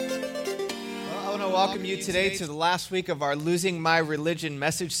want to welcome you today to the last week of our Losing My Religion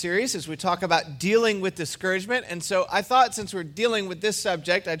message series as we talk about dealing with discouragement. And so I thought since we're dealing with this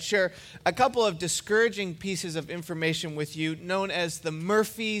subject, I'd share a couple of discouraging pieces of information with you known as the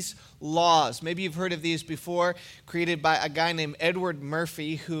Murphy's Laws. Maybe you've heard of these before, created by a guy named Edward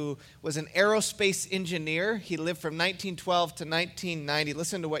Murphy, who was an aerospace engineer. He lived from 1912 to 1990.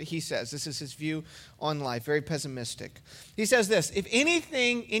 Listen to what he says. This is his view on life, very pessimistic. He says this: if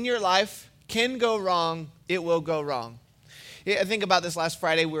anything in your life can go wrong, it will go wrong. I think about this last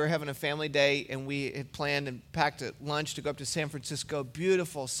Friday. We were having a family day, and we had planned and packed a lunch to go up to San Francisco.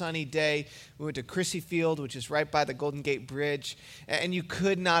 Beautiful, sunny day. We went to Crissy Field, which is right by the Golden Gate Bridge. And you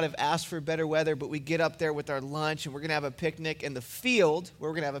could not have asked for better weather, but we get up there with our lunch, and we're going to have a picnic. And the field where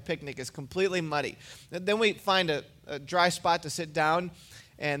we're going to have a picnic is completely muddy. Then we find a dry spot to sit down.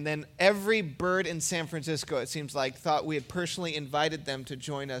 And then every bird in San Francisco, it seems like, thought we had personally invited them to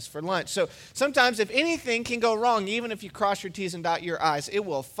join us for lunch. So sometimes if anything can go wrong, even if you cross your T's and dot your I's, it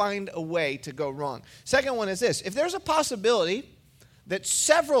will find a way to go wrong. Second one is this: if there's a possibility that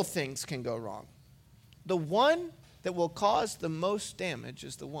several things can go wrong, the one that will cause the most damage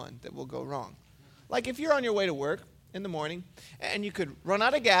is the one that will go wrong. Like if you're on your way to work in the morning and you could run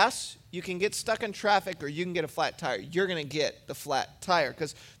out of gas, you can get stuck in traffic, or you can get a flat tire. You're going to get the flat tire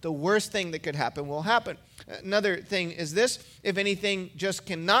because the worst thing that could happen will happen. Another thing is this: if anything just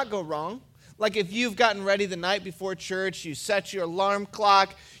cannot go wrong, like if you've gotten ready the night before church, you set your alarm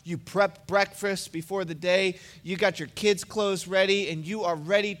clock, you prep breakfast before the day, you got your kids' clothes ready, and you are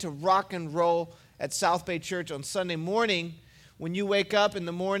ready to rock and roll at South Bay Church on Sunday morning. When you wake up in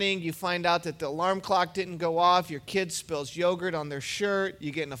the morning, you find out that the alarm clock didn't go off, your kid spills yogurt on their shirt,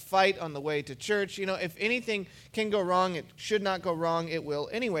 you get in a fight on the way to church. You know, if anything can go wrong, it should not go wrong, it will.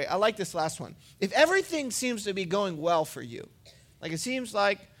 Anyway, I like this last one. If everything seems to be going well for you, like it seems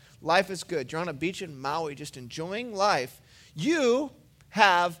like life is good, you're on a beach in Maui just enjoying life, you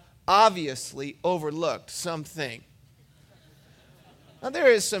have obviously overlooked something. Now,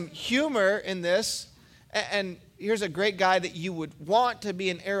 there is some humor in this, and here's a great guy that you would want to be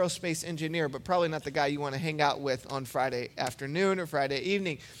an aerospace engineer, but probably not the guy you want to hang out with on Friday afternoon or Friday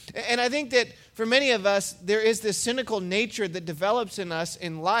evening. And I think that for many of us, there is this cynical nature that develops in us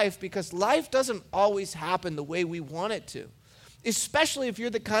in life because life doesn't always happen the way we want it to. Especially if you're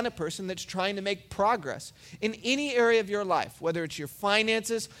the kind of person that's trying to make progress in any area of your life, whether it's your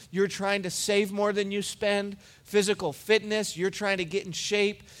finances, you're trying to save more than you spend, physical fitness, you're trying to get in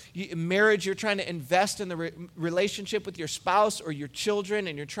shape, marriage, you're trying to invest in the relationship with your spouse or your children,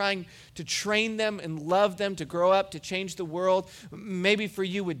 and you're trying to train them and love them to grow up, to change the world. Maybe for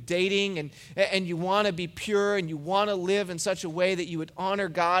you with dating, and you want to be pure, and you want to live in such a way that you would honor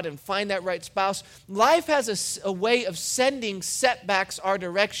God and find that right spouse. Life has a way of sending setbacks our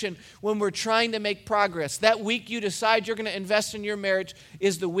direction when we're trying to make progress. That week you decide you're going to invest in your marriage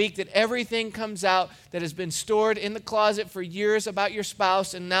is the week that everything comes out that has been stored in the closet for years about your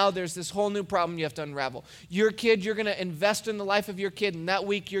spouse, and now there's this whole new problem you have to unravel. Your kid, you're going to invest in the life of your kid, and that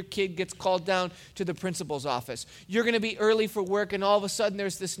week your kid gets called down to the principal's office. You're going to be early for work, and all of a sudden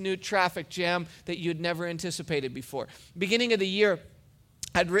there's this new traffic jam that you'd never anticipated before. Beginning of the year,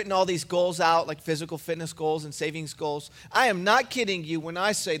 I'd written all these goals out, like physical fitness goals and savings goals. I am not kidding you when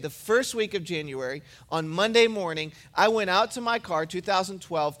I say the first week of January, on Monday morning, I went out to my car,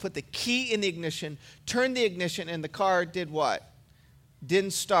 2012, put the key in the ignition, turned the ignition, and the car did what?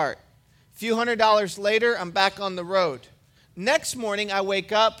 Didn't start. A few $100s later, I'm back on the road. Next morning, I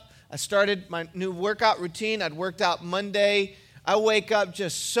wake up. I started my new workout routine. I'd worked out Monday. I wake up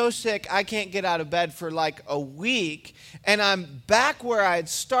just so sick, I can't get out of bed for like a week, and I'm back where I had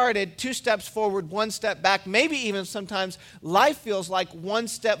started, 2 steps forward, 1 step back. Maybe even sometimes life feels like 1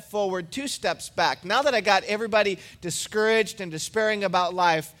 step forward, 2 steps back. Now that I got everybody discouraged and despairing about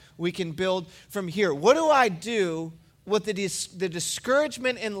life, we can build from here. What do I do with the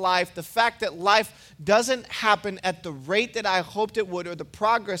discouragement in life, the fact that life doesn't happen at the rate that I hoped it would, or the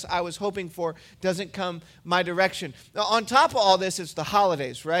progress I was hoping for doesn't come my direction? Now, on top of all this, it's the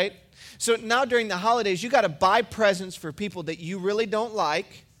holidays, right? So now during the holidays, you got to buy presents for people that you really don't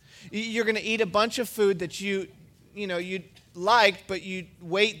like. You're going to eat a bunch of food that you liked, but you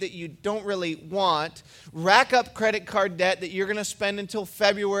wait that you don't really want. Rack up credit card debt that you're going to spend until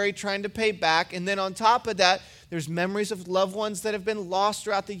February trying to pay back. And then on top of that, there's memories of loved ones that have been lost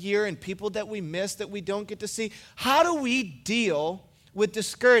throughout the year and people that we miss that we don't get to see. How do we deal with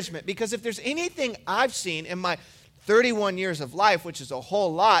discouragement? Because if there's anything I've seen in my 31 years of life, which is a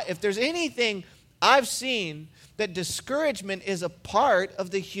whole lot, if there's anything I've seen, that discouragement is a part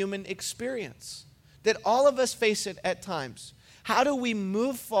of the human experience, that all of us face it at times. How do we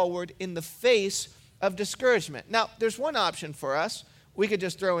move forward in the face of discouragement? Now, there's one option for us. We could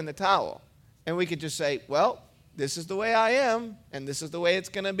just throw in the towel, and we could just say, well, this is the way I am, and this is the way it's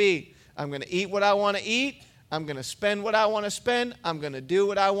going to be. I'm going to eat what I want to eat. I'm going to spend what I want to spend. I'm going to do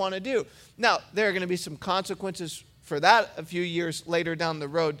what I want to do. Now, there are going to be some consequences for that a few years later down the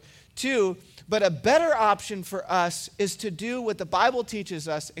road too. But a better option for us is to do what the Bible teaches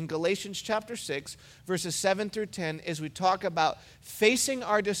us in Galatians chapter 6, verses 7 through 10, as we talk about facing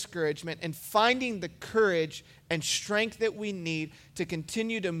our discouragement and finding the courage and strength that we need to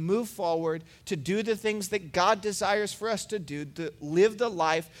continue to move forward, to do the things that God desires for us to do, to live the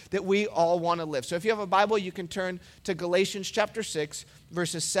life that we all want to live. So if you have a Bible, you can turn to Galatians chapter 6,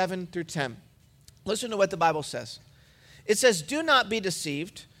 verses 7 through 10. Listen to what the Bible says. It says, "Do not be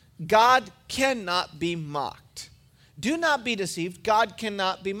deceived. God cannot be mocked." Do not be deceived. God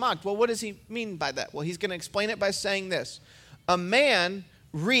cannot be mocked. Well, what does he mean by that? Well, he's going to explain it by saying this. A man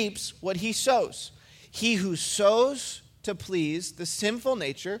reaps what he sows. He who sows to please the sinful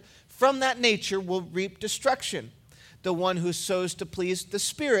nature, from that nature will reap destruction. The one who sows to please the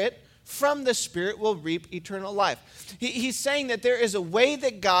Spirit, from the Spirit will reap eternal life. He's saying that there is a way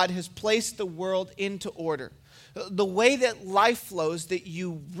that God has placed the world into order. The way that life flows, that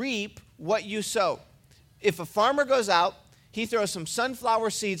you reap what you sow. If a farmer goes out, he throws some sunflower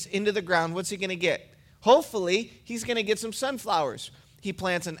seeds into the ground, what's he going to get? Hopefully, he's going to get some sunflowers. He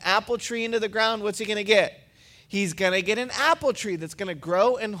plants an apple tree into the ground, what's he going to get? He's going to get an apple tree that's going to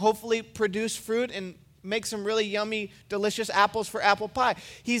grow and hopefully produce fruit and make some really yummy, delicious apples for apple pie.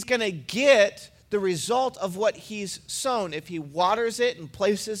 He's going to get the result of what he's sown. If he waters it and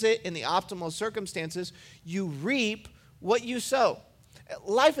places it in the optimal circumstances, you reap what you sow.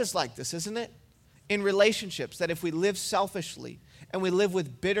 Life is like this, isn't it? In relationships, that if we live selfishly and we live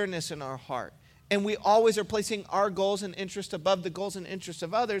with bitterness in our heart, and we always are placing our goals and interests above the goals and interests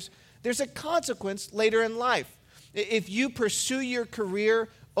of others, there's a consequence later in life. If you pursue your career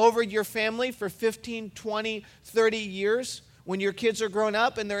over your family for 15, 20, 30 years, when your kids are grown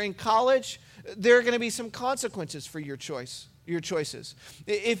up and they're in college, there are going to be some consequences for your choices.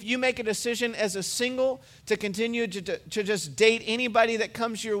 If you make a decision as a single to continue to just date anybody that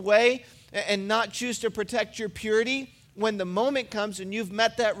comes your way and not choose to protect your purity, when the moment comes and you've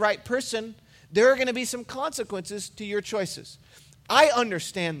met that right person, there are going to be some consequences to your choices. I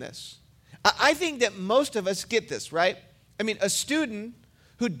understand this. I think that most of us get this, right? I mean, a student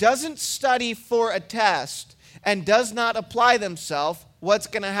who doesn't study for a test and does not apply themselves, what's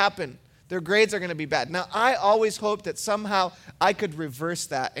going to happen? Their grades are going to be bad. Now, I always hope that somehow I could reverse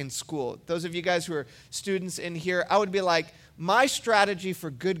that in school. Those of you guys who are students in here, I would be like, my strategy for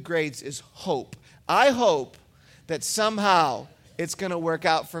good grades is hope. I hope that somehow it's going to work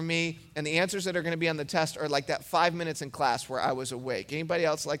out for me, and the answers that are going to be on the test are like that 5 minutes in class where I was awake. Anybody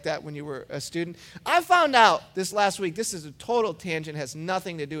else like that when you were a student? I found out this last week, this is a total tangent, has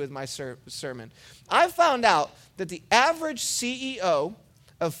nothing to do with my sermon. I found out that the average CEO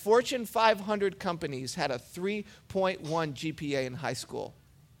of Fortune 500 companies had a 3.1 GPA in high school.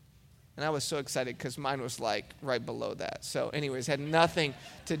 And I was so excited because mine was like right below that. So anyways, had nothing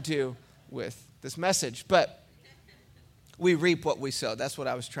to do with this message. But we reap what we sow. That's what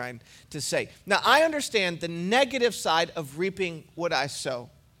I was trying to say. Now, I understand the negative side of reaping what I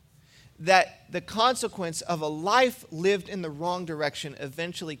sow. That the consequence of a life lived in the wrong direction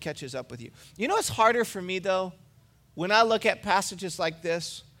eventually catches up with you. You know what's harder for me, though? When I look at passages like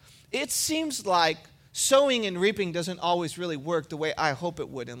this, it seems like sowing and reaping doesn't always really work the way I hope it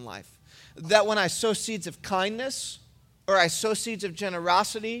would in life. That when I sow seeds of kindness, or I sow seeds of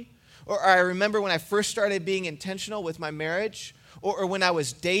generosity, or I remember when I first started being intentional with my marriage, or when I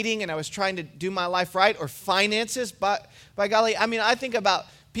was dating and I was trying to do my life right, or finances, but by golly, I mean, I think about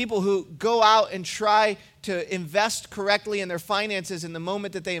people who go out and try to invest correctly in their finances, and the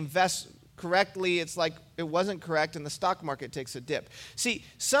moment that they invest correctly, it's like it wasn't correct and the stock market takes a dip. See,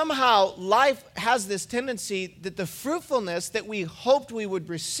 somehow life has this tendency that the fruitfulness that we hoped we would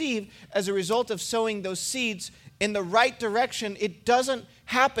receive as a result of sowing those seeds in the right direction, it doesn't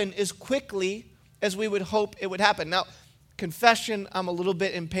happen as quickly as we would hope it would happen. Now, confession, I'm a little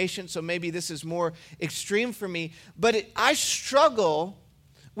bit impatient, so maybe this is more extreme for me, but I struggle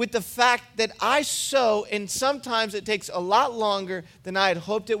with the fact that I sow, and sometimes it takes a lot longer than I had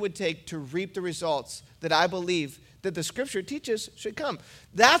hoped it would take to reap the results that I believe that the Scripture teaches should come.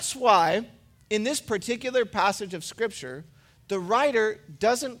 That's why, in this particular passage of Scripture, the writer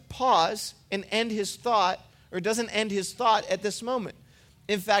doesn't pause and end his thought, or doesn't end his thought at this moment.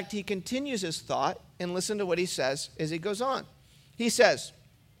 In fact, he continues his thought, and listen to what he says as he goes on. He says,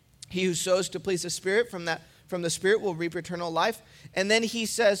 "He who sows to please the Spirit, from from the Spirit will reap eternal life. And then he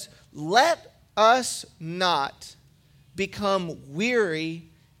says, let us not become weary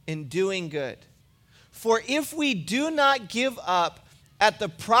in doing good. For if we do not give up at the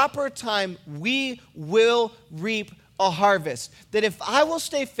proper time, we will reap a harvest. That if I will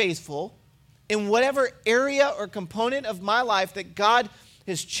stay faithful in whatever area or component of my life that God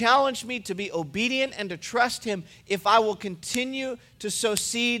has challenged me to be obedient and to trust him, if I will continue to sow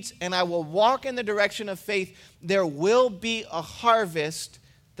seeds and I will walk in the direction of faith, there will be a harvest,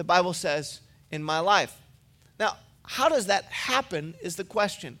 the Bible says, in my life. Now, how does that happen is the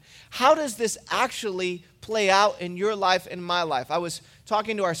question. How does this actually play out in your life and my life? I was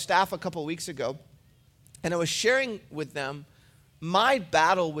talking to our staff a couple weeks ago, and I was sharing with them my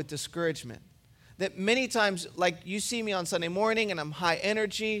battle with discouragement. That many times, like you see me on Sunday morning and I'm high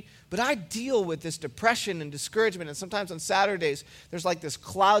energy, but I deal with this depression and discouragement. And sometimes on Saturdays, there's like this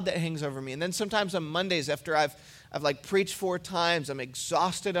cloud that hangs over me. And then sometimes on Mondays, after I've like preached 4 times, I'm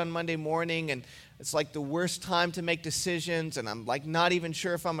exhausted on Monday morning, and it's like the worst time to make decisions, and I'm like not even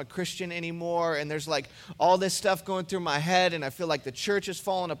sure if I'm a Christian anymore, and there's like all this stuff going through my head, and I feel like the church is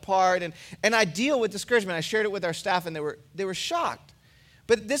falling apart, and I deal with discouragement. I shared it with our staff, and they were shocked.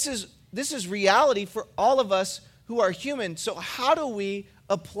 But this is reality for all of us who are human. So how do we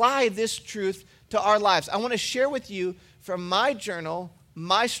apply this truth to our lives? I want to share with you from my journal,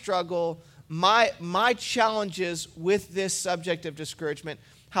 my struggle, my challenges with this subject of discouragement,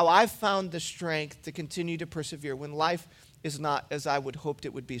 how I've found the strength to continue to persevere when life is not as I would hoped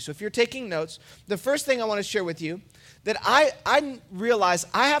it would be. So if you're taking notes, the first thing I want to share with you, that I realize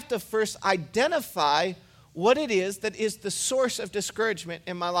I have to first identify what it is that is the source of discouragement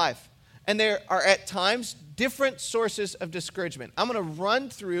in my life. And there are at times different sources of discouragement. I'm going to run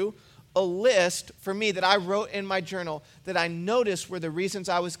through a list for me that I wrote in my journal that I noticed were the reasons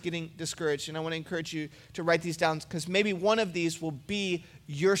I was getting discouraged. And I want to encourage you to write these down, because maybe one of these will be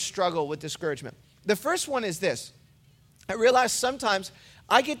your struggle with discouragement. The first one is this. I realize sometimes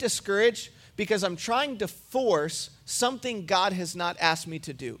I get discouraged because I'm trying to force something God has not asked me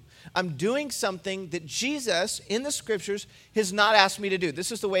to do. I'm doing something that Jesus in the scriptures has not asked me to do.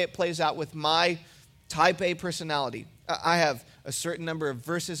 This is the way it plays out with my type A personality. I have a certain number of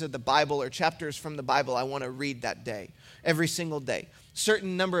verses of the Bible or chapters from the Bible I want to read that day, every single day.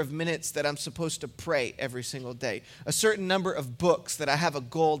 Certain number of minutes that I'm supposed to pray every single day. A certain number of books that I have a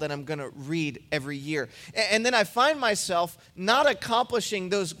goal that I'm going to read every year. And then I find myself not accomplishing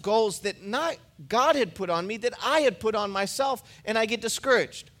those goals that not God had put on me, that I had put on myself, and I get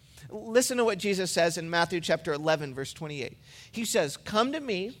discouraged. Listen to what Jesus says in Matthew chapter 11, verse 28. He says, "Come to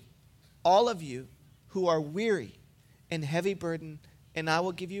me, all of you who are weary and heavy burden, and I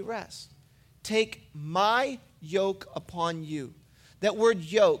will give you rest. Take my yoke upon you." That word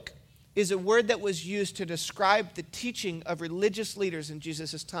yoke is a word that was used to describe the teaching of religious leaders in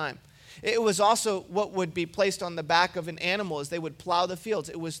Jesus' time. It was also what would be placed on the back of an animal as they would plow the fields.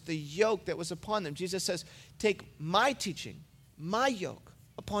 It was the yoke that was upon them. Jesus says, take my teaching, my yoke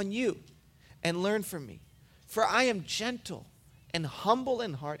upon you, and learn from me. For I am gentle and humble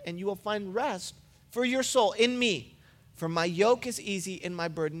in heart, and you will find rest for your soul in me. For my yoke is easy and my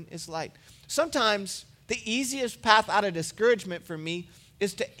burden is light. Sometimes the easiest path out of discouragement for me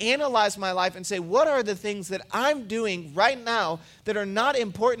is to analyze my life and say, what are the things that I'm doing right now that are not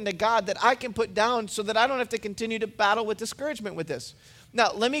important to God that I can put down so that I don't have to continue to battle with discouragement with this?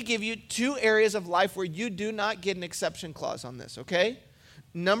 Now, let me give you 2 areas of life where you do not get an exception clause on this, okay?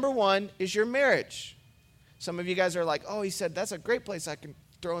 Number 1 is your marriage. Some of you guys are like, oh, he said, that's a great place I can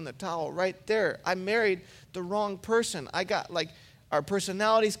throw in the towel right there. I married the wrong person. Our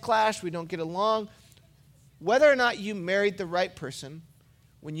personalities clash. We don't get along. Whether or not you married the right person,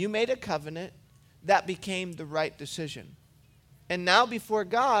 when you made a covenant, that became the right decision. And now before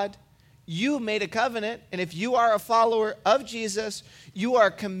God, you made a covenant, and if you are a follower of Jesus, you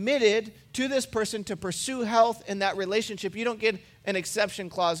are committed to this person to pursue health in that relationship. You don't get an exception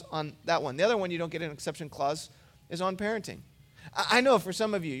clause on that one. The other one you don't get an exception clause is on parenting. I know for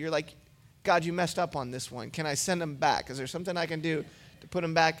some of you, you're like, God, you messed up on this one. Can I send them back? Is there something I can do to put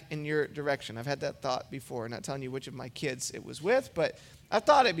them back in your direction? I've had that thought before. Not telling you which of my kids it was with, but I've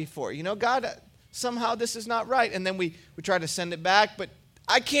thought it before. You know, God, somehow this is not right. And then we try to send it back, but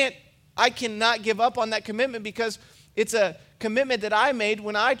I cannot give up on that commitment because it's a commitment that I made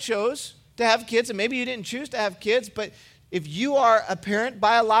when I chose to have kids. And maybe you didn't choose to have kids, but if you are a parent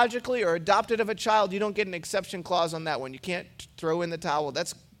biologically or adopted of a child, you don't get an exception clause on that one. You can't throw in the towel.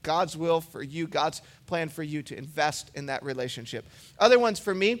 That's God's will for you, God's plan for you to invest in that relationship. Other ones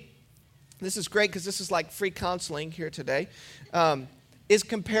for me, this is great because this is like free counseling here today, is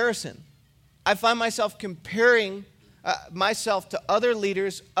comparison. I find myself comparing myself to other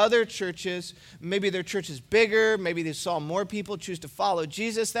leaders, other churches. Maybe their church is bigger. Maybe they saw more people choose to follow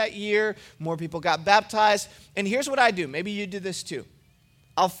Jesus that year. More people got baptized. And here's what I do. Maybe you do this too.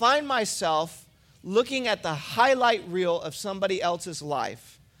 I'll find myself looking at the highlight reel of somebody else's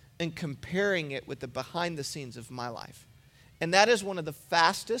life and comparing it with the behind the scenes of my life. And that is one of the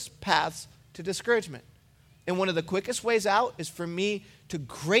fastest paths to discouragement. And one of the quickest ways out is for me to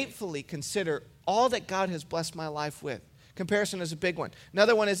gratefully consider all that God has blessed my life with. Comparison is a big one.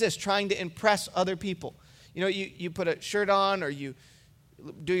 Another one is this, trying to impress other people. You know, you put a shirt on, or you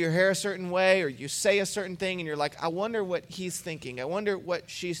do your hair a certain way, or you say a certain thing, and you're like, I wonder what he's thinking. I wonder what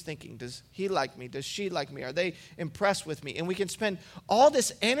she's thinking. Does he like me? Does she like me? Are they impressed with me? And we can spend all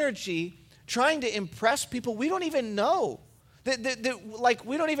this energy trying to impress people we don't even know. Like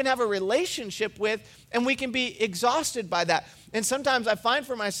we don't even have a relationship with, and we can be exhausted by that. And sometimes I find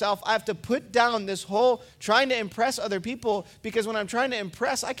for myself, I have to put down this whole trying to impress other people, because when I'm trying to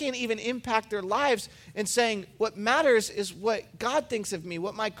impress, I can't even impact their lives. And saying what matters is what God thinks of me,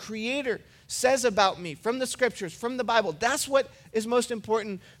 what my Creator says about me from the Scriptures, from the Bible. That's what is most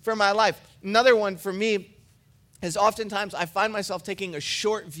important for my life. Another one for me is oftentimes I find myself taking a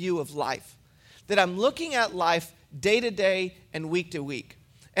short view of life, that I'm looking at life day to day and week to week.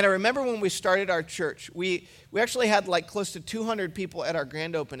 And I remember when we started our church, we actually had like close to 200 people at our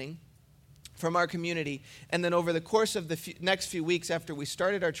grand opening from our community. And then over the course of the next few weeks after we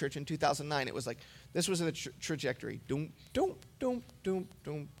started our church in 2009, it was like, this was the trajectory. Doom, doom, doom, doom,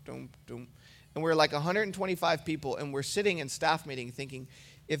 doom, doom, doom. And we're like 125 people, and we're sitting in staff meeting thinking,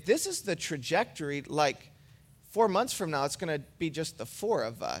 if this is the trajectory, like 4 months from now, it's going to be just the four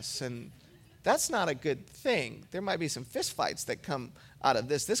of us. And that's not a good thing. There might be some fistfights that come out of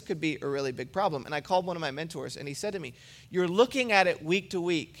this. This could be a really big problem. And I called one of my mentors, and he said to me, you're looking at it week to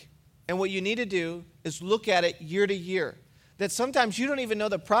week. And what you need to do is look at it year to year. That sometimes you don't even know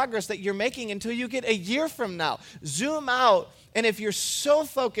the progress that you're making until you get a year from now. Zoom out. And if you're so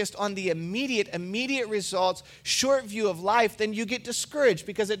focused on the immediate results, short view of life, then you get discouraged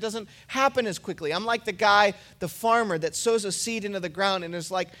because it doesn't happen as quickly. I'm like the guy, the farmer that sows a seed into the ground and is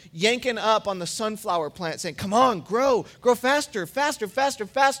like yanking up on the sunflower plant saying, come on, grow faster, faster, faster,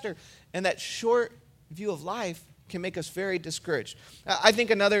 faster. And that short view of life can make us very discouraged. I think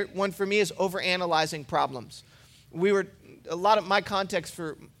another one for me is overanalyzing problems. A lot of my context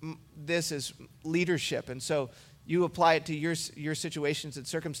for this is leadership, and so you apply it to your situations and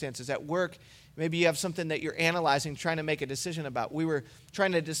circumstances at work. Maybe you have something that you're analyzing, trying to make a decision about. We were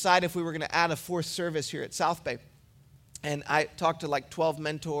trying to decide if we were going to add a fourth service here at South Bay, and I talked to like 12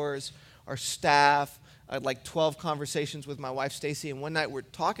 mentors, our staff. I had like 12 conversations with my wife, Stacie, and one night we're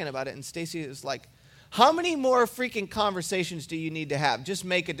talking about it, and Stacie is like, how many more freaking conversations do you need to have? Just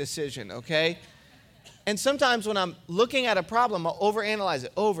make a decision, okay? And sometimes when I'm looking at a problem, I'll overanalyze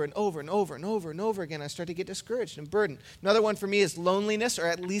it over and over and over and over and over again. I start to get discouraged and burdened. Another one for me is loneliness, or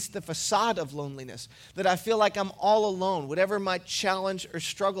at least the facade of loneliness, that I feel like I'm all alone, whatever my challenge or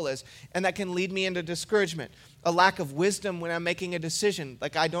struggle is, and that can lead me into discouragement. A lack of wisdom when I'm making a decision,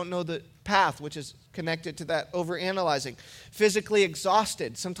 like I don't know the path, which is connected to that overanalyzing. Physically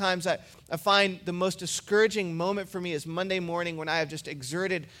exhausted. Sometimes I find the most discouraging moment for me is Monday morning when I have just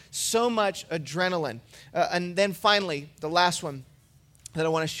exerted so much adrenaline. And then finally, the last one that I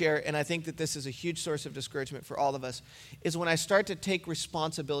want to share, and I think that this is a huge source of discouragement for all of us, is when I start to take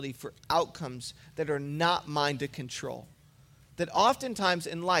responsibility for outcomes that are not mine to control. That oftentimes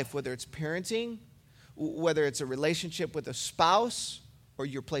in life, whether it's parenting, whether it's a relationship with a spouse, or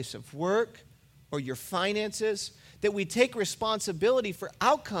your place of work, or your finances, that we take responsibility for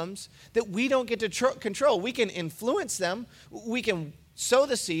outcomes that we don't get to control. We can influence them, we can sow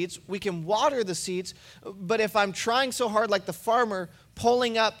the seeds, we can water the seeds, but if I'm trying so hard like the farmer,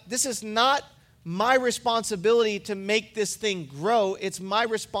 pulling up, this is not my responsibility to make this thing grow. It's my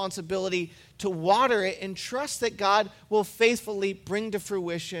responsibility to water it and trust that God will faithfully bring to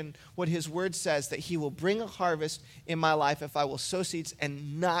fruition what His Word says, that He will bring a harvest in my life if I will sow seeds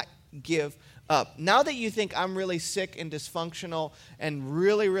and not give up. Now that you think I'm really sick and dysfunctional and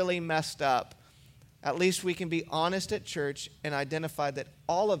really, really messed up, at least we can be honest at church and identify that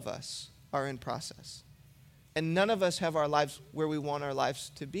all of us are in process. And none of us have our lives where we want our lives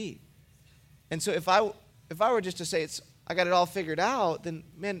to be. And so if I were just to say I got it all figured out, then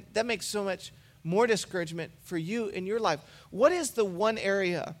man, that makes so much more discouragement for you in your life. What is the one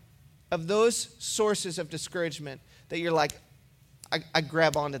area of those sources of discouragement that you're like, I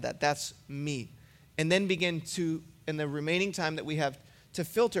grab onto that, that's me. And then begin to, in the remaining time that we have, to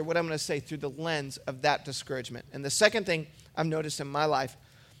filter what I'm going to say through the lens of that discouragement. And the second thing I've noticed in my life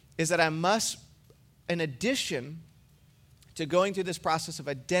is that I must, in addition to going through this process of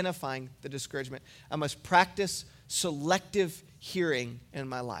identifying the discouragement, I must practice selective hearing in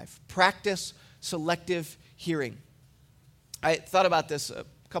my life. Practice selective hearing. I thought about this a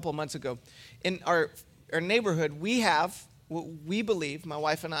couple of months ago. In our neighborhood, we have what we believe, my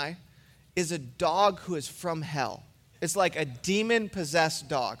wife and I, is a dog who is from hell. It's like a demon-possessed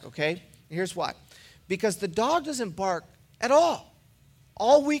dog, okay? Here's why. Because the dog doesn't bark at all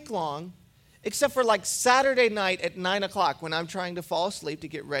week long, except for like Saturday night at 9 o'clock when I'm trying to fall asleep to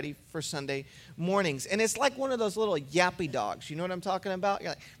get ready for Sunday mornings. And it's like one of those little yappy dogs. You know what I'm talking about?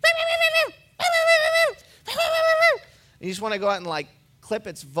 You're like, and you just want to go out and like clip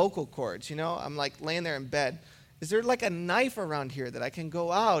its vocal cords, you know? I'm like laying there in bed. Is there like a knife around here that I can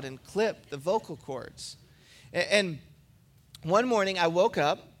go out and clip the vocal cords? And one morning I woke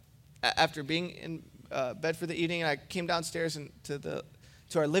up after being in bed for the evening, and I came downstairs to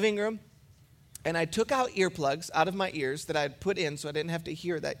our living room, and I took out earplugs out of my ears that I had put in so I didn't have to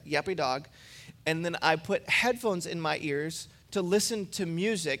hear that yappy dog, and then I put headphones in my ears to listen to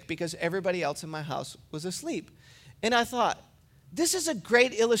music because everybody else in my house was asleep. And I thought, this is a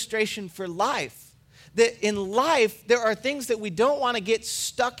great illustration for life. That in life, there are things that we don't want to get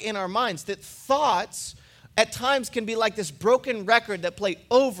stuck in our minds, that thoughts at times can be like this broken record that play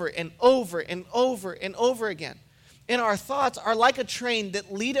over and over and over and over again. And our thoughts are like a train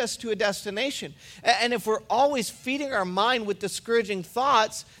that lead us to a destination. And if we're always feeding our mind with discouraging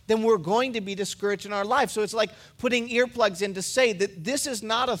thoughts, then we're going to be discouraged in our life. So it's like putting earplugs in to say that this is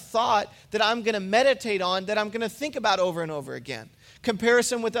not a thought that I'm going to meditate on, that I'm going to think about over and over again.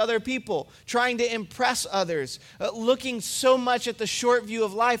 Comparison with other people, trying to impress others, looking so much at the short view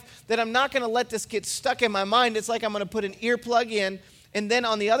of life that I'm not going to let this get stuck in my mind. It's like I'm going to put an earplug in, and then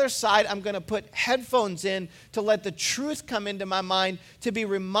on the other side, I'm going to put headphones in to let the truth come into my mind, to be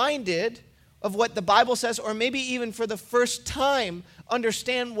reminded of what the Bible says, or maybe even for the first time,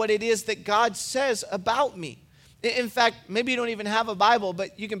 understand what it is that God says about me. In fact, maybe you don't even have a Bible,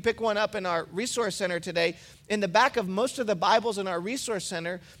 but you can pick one up in our resource center today. In the back of most of the Bibles in our resource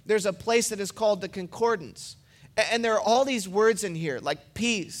center, there's a place that is called the concordance. And there are all these words in here, like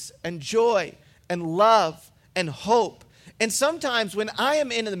peace and joy and love and hope. And sometimes when I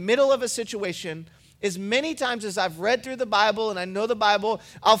am in the middle of a situation, as many times as I've read through the Bible and I know the Bible,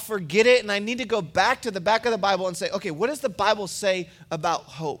 I'll forget it, and I need to go back to the back of the Bible and say, okay, what does the Bible say about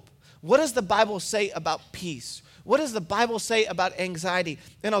hope? What does the Bible say about peace? What does the Bible say about anxiety?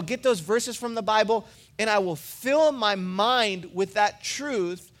 And I'll get those verses from the Bible, and I will fill my mind with that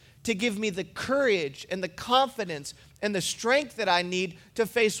truth to give me the courage and the confidence and the strength that I need to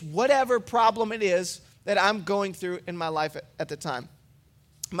face whatever problem it is that I'm going through in my life at the time.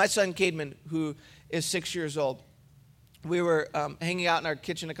 My son, Cademan, who is 6 years old, we were hanging out in our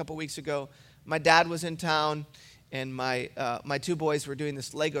kitchen a couple weeks ago. My dad was in town, and my two boys were doing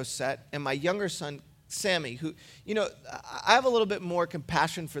this Lego set, and my younger son, Sammy, who, you know, I have a little bit more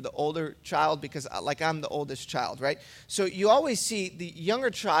compassion for the older child because, like, I'm the oldest child, right? So you always see the younger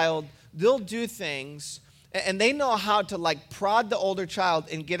child, they'll do things, and they know how to, like, prod the older child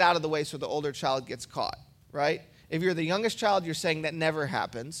and get out of the way so the older child gets caught, right? If you're the youngest child, you're saying that never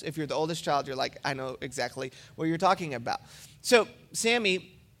happens. If you're the oldest child, you're like, I know exactly what you're talking about. So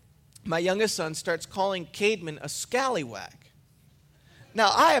Sammy, my youngest son, starts calling Cademan a scallywag.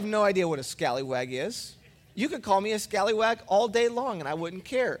 Now, I have no idea what a scallywag is. You could call me a scallywag all day long, and I wouldn't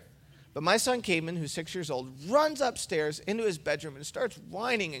care. But my son, Cademan, who's 6 years old, runs upstairs into his bedroom and starts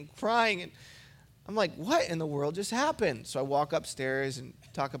whining and crying. And I'm like, what in the world just happened? So I walk upstairs and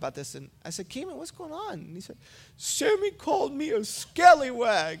talk about this. And I said, Cademan, what's going on? And he said, Sammy called me a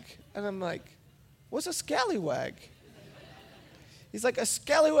scallywag. And I'm like, what's a scallywag? He's like, a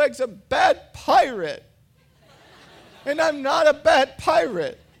scallywag's a bad pirate. And I'm not a bad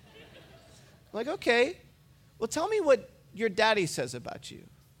pirate. I'm like, okay, well, tell me what your daddy says about you.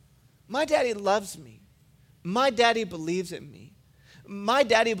 My daddy loves me. My daddy believes in me. My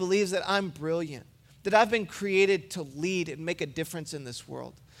daddy believes that I'm brilliant, that I've been created to lead and make a difference in this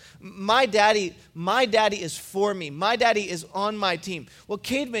world. My daddy is for me. My daddy is on my team. Well,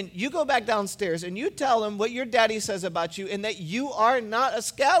 Cademan, you go back downstairs and you tell him what your daddy says about you and that you are not a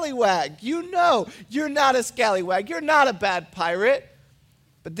scallywag. You know you're not a scallywag. You're not a bad pirate.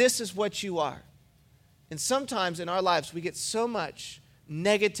 But this is what you are. And sometimes in our lives, we get so much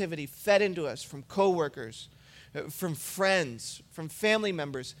negativity fed into us from coworkers, from friends, from family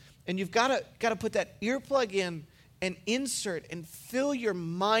members. And you've got to put that earplug in and insert and fill your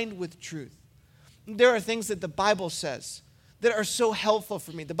mind with truth. There are things that the Bible says that are so helpful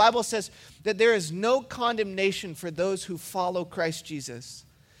for me. The Bible says that there is no condemnation for those who follow Christ Jesus.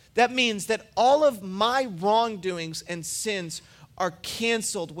 That means that all of my wrongdoings and sins are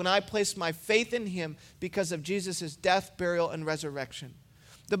canceled when I place my faith in him because of Jesus' death, burial, and resurrection.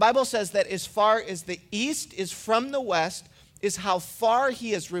 The Bible says that as far as the east is from the west is how far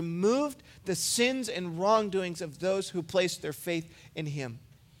he has removed the sins and wrongdoings of those who place their faith in him.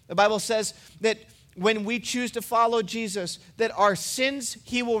 The Bible says that when we choose to follow Jesus, that our sins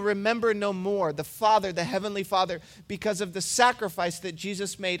he will remember no more, the Father, the Heavenly Father, because of the sacrifice that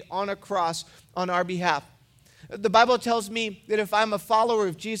Jesus made on a cross on our behalf. The Bible tells me that if I'm a follower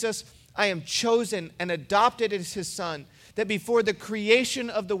of Jesus, I am chosen and adopted as his son, that before the creation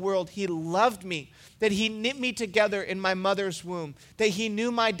of the world, he loved me, that he knit me together in my mother's womb, that he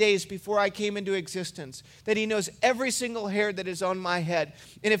knew my days before I came into existence, that he knows every single hair that is on my head.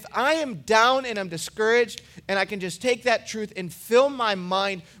 And if I am down and I'm discouraged, and I can just take that truth and fill my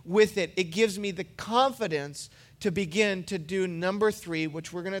mind with it, it gives me the confidence to begin to do number 3,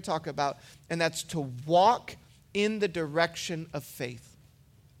 which we're going to talk about, and that's to walk in the direction of faith.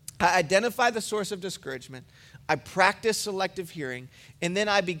 I identify the source of discouragement, I practice selective hearing, and then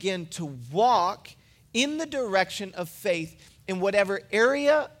I begin to walk in the direction of faith in whatever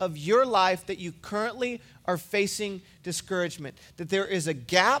area of your life that you currently are facing discouragement. That there is a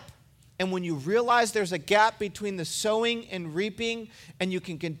gap, and when you realize there's a gap between the sowing and reaping, and you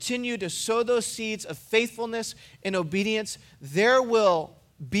can continue to sow those seeds of faithfulness and obedience, there will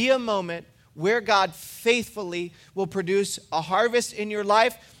be a moment where God faithfully will produce a harvest in your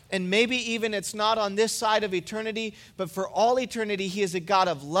life. And maybe even it's not on this side of eternity, but for all eternity, he is a God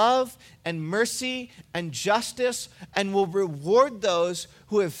of love and mercy and justice and will reward those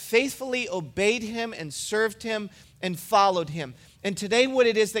who have faithfully obeyed him and served him and followed him. And today what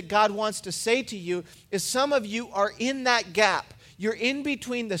it is that God wants to say to you is some of you are in that gap. You're in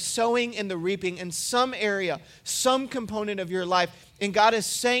between the sowing and the reaping in some area, some component of your life. And God is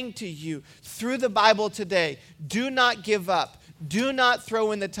saying to you through the Bible today, do not give up. Do not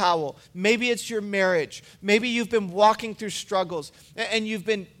throw in the towel. Maybe it's your marriage. Maybe you've been walking through struggles and you've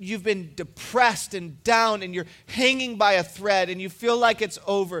been depressed and down and you're hanging by a thread and you feel like it's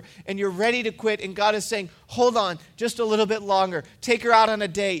over and you're ready to quit. And God is saying, hold on just a little bit longer. Take her out on a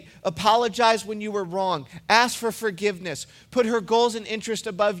date. Apologize when you were wrong. Ask for forgiveness. Put her goals and interests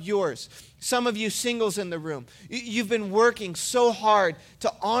above yours. Some of you singles in the room, you've been working so hard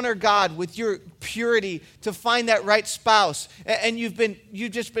to honor God with your purity, to find that right spouse. And you've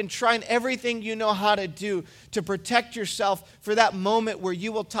just been trying everything you know how to do to protect yourself for that moment where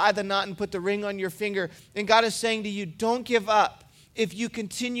you will tie the knot and put the ring on your finger. And God is saying to you, don't give up. If you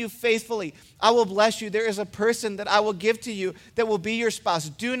continue faithfully, I will bless you. There is a person that I will give to you that will be your spouse.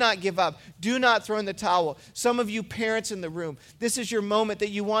 Do not give up. Do not throw in the towel. Some of you parents in the room, this is your moment that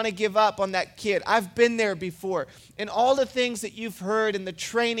you want to give up on that kid. I've been there before. And all the things that you've heard and the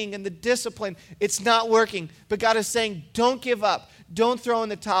training and the discipline, it's not working. But God is saying, don't give up. Don't throw in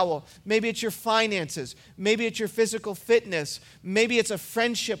the towel. Maybe it's your finances. Maybe it's your physical fitness. Maybe it's a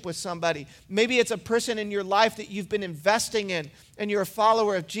friendship with somebody. Maybe it's a person in your life that you've been investing in and you're a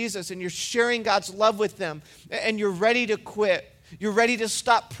follower of Jesus and you're sharing God's love with them and you're ready to quit. You're ready to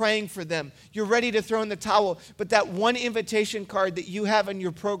stop praying for them. You're ready to throw in the towel. But that one invitation card that you have in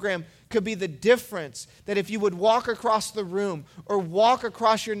your program could be the difference, that if you would walk across the room or walk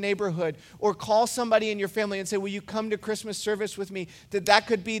across your neighborhood or call somebody in your family and say, will you come to Christmas service with me, that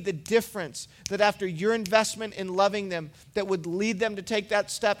could be the difference, that after your investment in loving them, that would lead them to take that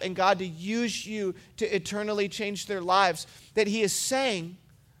step and God to use you to eternally change their lives. That he is saying,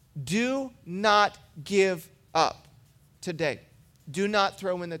 do not give up today. Do not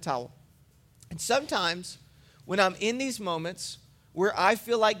throw in the towel. And sometimes when I'm in these moments where I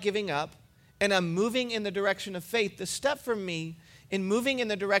feel like giving up and I'm moving in the direction of faith, the step for me in moving in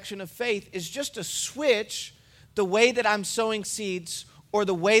the direction of faith is just to switch the way that I'm sowing seeds or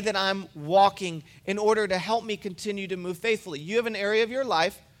the way that I'm walking in order to help me continue to move faithfully. You have an area of your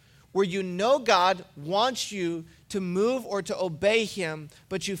life where you know God wants you to move or to obey him,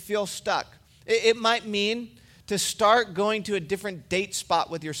 but you feel stuck. It might mean to start going to a different date spot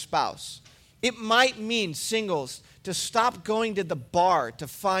with your spouse. It might mean, singles, to stop going to the bar to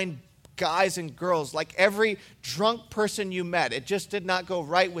find guys and girls like every drunk person you met. It just did not go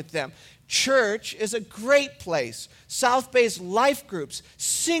right with them. Church is a great place. South Bay's life groups,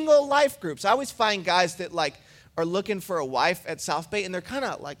 single life groups. I always find guys that are looking for a wife at South Bay and they're kind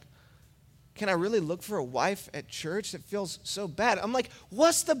of like, can I really look for a wife at church? It feels so bad. I'm like,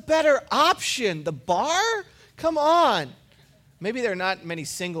 what's the better option? The bar? Come on. Maybe there are not many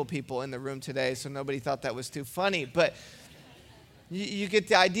single people in the room today, so nobody thought that was too funny. But You get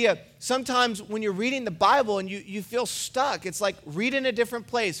the idea. Sometimes when you're reading the Bible and you feel stuck, it's like read in a different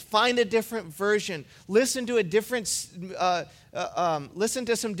place, find a different version, listen to listen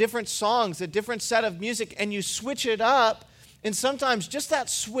to some different songs, a different set of music, and you switch it up. And sometimes just that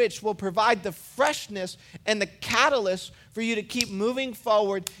switch will provide the freshness and the catalyst for you to keep moving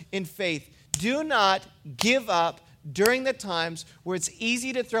forward in faith. Do not give up during the times where it's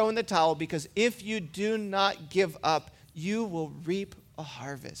easy to throw in the towel, because if you do not give up, you will reap a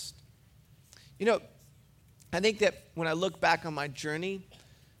harvest. You know, I think that when I look back on my journey,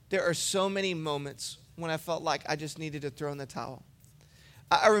 there are so many moments when I felt like I just needed to throw in the towel.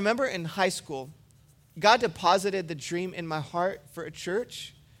 I remember in high school, God deposited the dream in my heart for a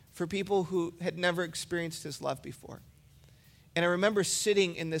church for people who had never experienced his love before. And I remember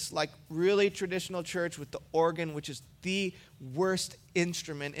sitting in this like really traditional church with the organ, which is the worst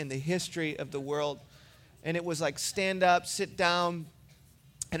instrument in the history of the world. And it was like stand up, sit down.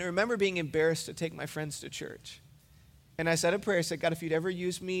 And I remember being embarrassed to take my friends to church. And I said a prayer. I said, God, if you'd ever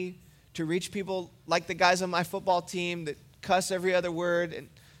use me to reach people like the guys on my football team that cuss every other word and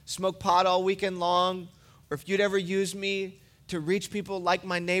smoke pot all weekend long, or if you'd ever use me to reach people like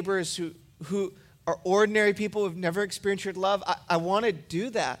my neighbors who are ordinary people who've never experienced your love, I want to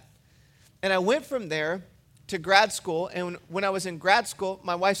do that. And I went from there to grad school. And when I was in grad school,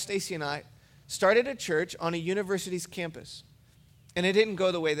 my wife Stacie and I started a church on a university's campus. And it didn't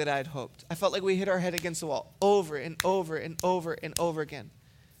go the way that I had hoped. I felt like we hit our head against the wall over and over and over and over again.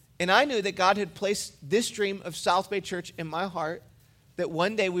 And I knew that God had placed this dream of South Bay Church in my heart, that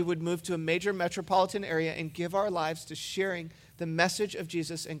one day we would move to a major metropolitan area and give our lives to sharing the message of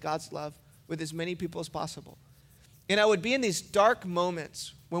Jesus and God's love with as many people as possible. And I would be in these dark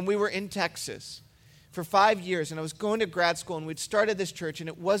moments when we were in Texas for 5 years, and I was going to grad school, and we'd started this church, and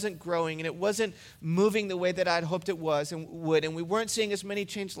it wasn't growing, and it wasn't moving the way that I'd hoped it was and would, and we weren't seeing as many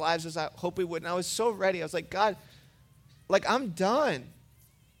changed lives as I hoped we would. And I was so ready. I was like, God, like, I'm done.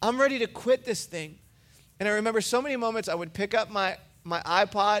 I'm ready to quit this thing. And I remember so many moments I would pick up my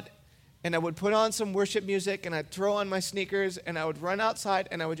iPod, and I would put on some worship music, and I'd throw on my sneakers, and I would run outside,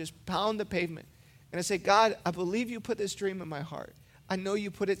 and I would just pound the pavement. And I say, God, I believe you put this dream in my heart. I know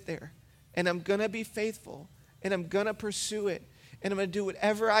you put it there. And I'm going to be faithful, and I'm going to pursue it, and I'm going to do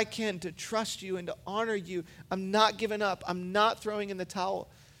whatever I can to trust you and to honor you. I'm not giving up. I'm not throwing in the towel.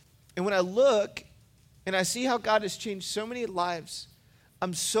 And when I look and I see how God has changed so many lives,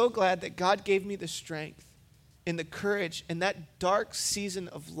 I'm so glad that God gave me the strength and the courage in that dark season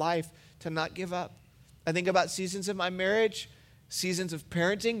of life to not give up. I think about seasons of my marriage, seasons of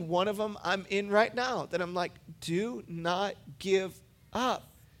parenting. One of them I'm in right now that I'm like, do not give up.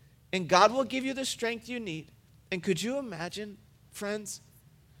 And God will give you the strength you need. And could you imagine, friends,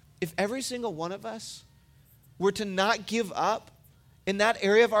 if every single one of us were to not give up in that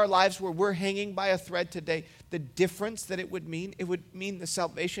area of our lives where we're hanging by a thread today, the difference that it would mean the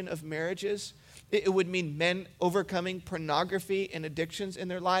salvation of marriages. It would mean men overcoming pornography and addictions in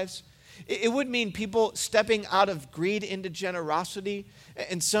their lives. It would mean people stepping out of greed into generosity,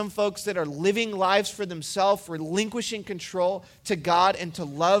 and some folks that are living lives for themselves, relinquishing control to God and to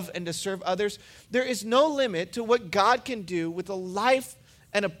love and to serve others. There is no limit to what God can do with a life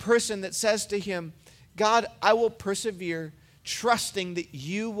and a person that says to him, God, I will persevere, trusting that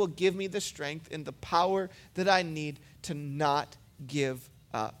you will give me the strength and the power that I need to not give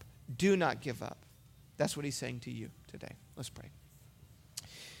up. Do not give up. That's what he's saying to you today. Let's pray.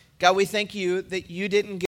 God, we thank you that you didn't give